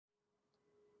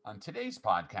On today's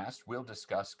podcast, we'll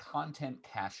discuss content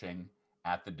caching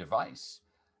at the device.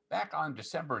 Back on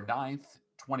December 9th,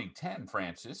 2010,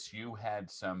 Francis, you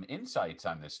had some insights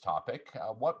on this topic.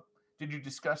 What did you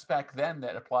discuss back then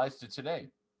that applies to today?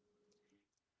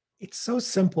 It's so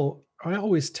simple. I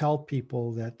always tell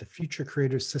people that the future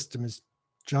creator system is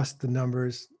just the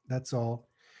numbers. That's all.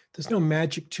 There's no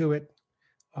magic to it.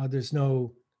 There's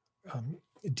no um,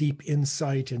 deep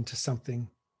insight into something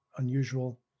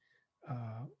unusual.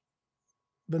 Uh,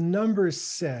 the numbers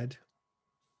said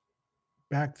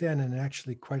back then, and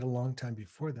actually quite a long time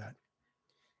before that,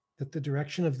 that the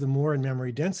direction of the Moore and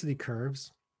memory density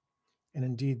curves, and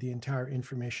indeed the entire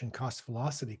information cost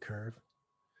velocity curve,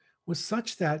 was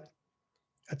such that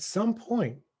at some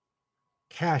point,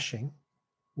 caching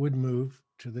would move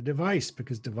to the device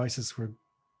because devices would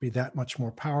be that much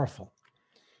more powerful.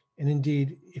 And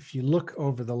indeed, if you look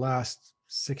over the last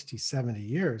 60, 70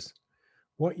 years,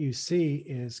 what you see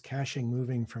is caching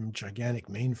moving from gigantic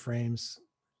mainframes,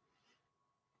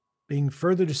 being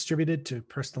further distributed to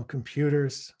personal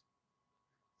computers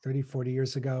 30, 40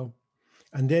 years ago,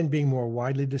 and then being more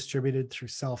widely distributed through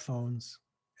cell phones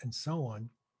and so on.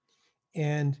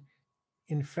 And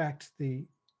in fact, the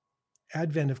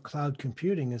advent of cloud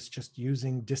computing is just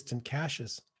using distant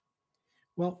caches.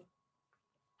 Well,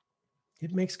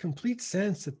 it makes complete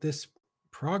sense that this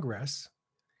progress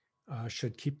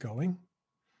should keep going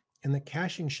and that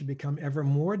caching should become ever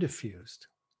more diffused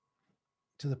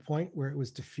to the point where it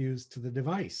was diffused to the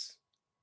device.